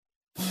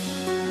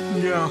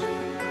Ya,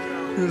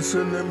 es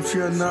el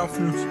MC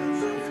Anafre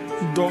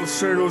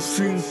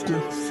 205.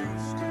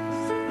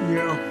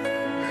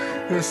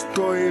 Ya,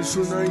 esto es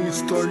una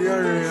historia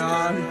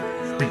real.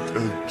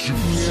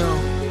 Ya,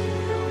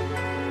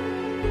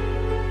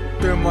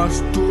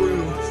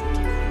 TMAstudio.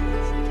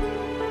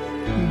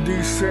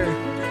 Dice.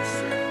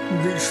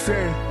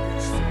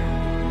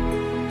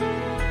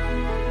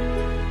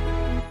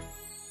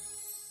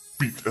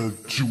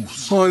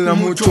 Hola,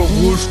 mucho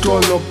gusto,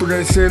 lo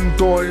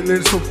presento, él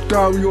es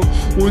Octavio,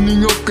 un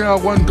niño que ha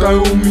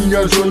aguantado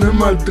humillaciones,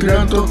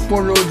 maltratos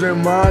por los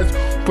demás,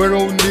 pero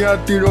un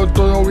día tiró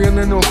todo bien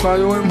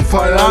enojado,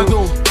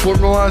 enfadado, por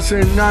no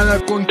hacer nada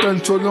con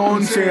tan solo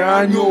 11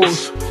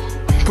 años.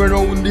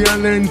 Pero un día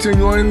le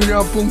enseñó el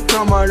rap a un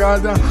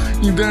camarada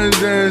y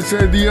desde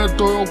ese día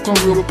todo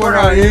cambió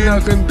para él.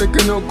 La gente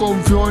que no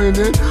confió en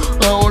él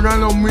ahora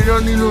lo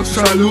miran y lo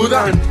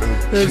saludan.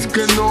 Es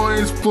que no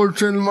es por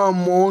ser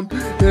mamón,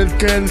 es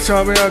que él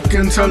sabe a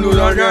quién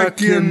saludar y a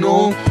quién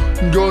no.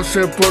 Yo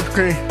sé por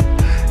qué,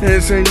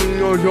 ese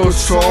niño yo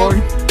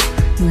soy.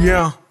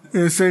 Ya,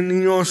 ese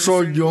niño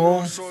soy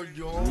yo.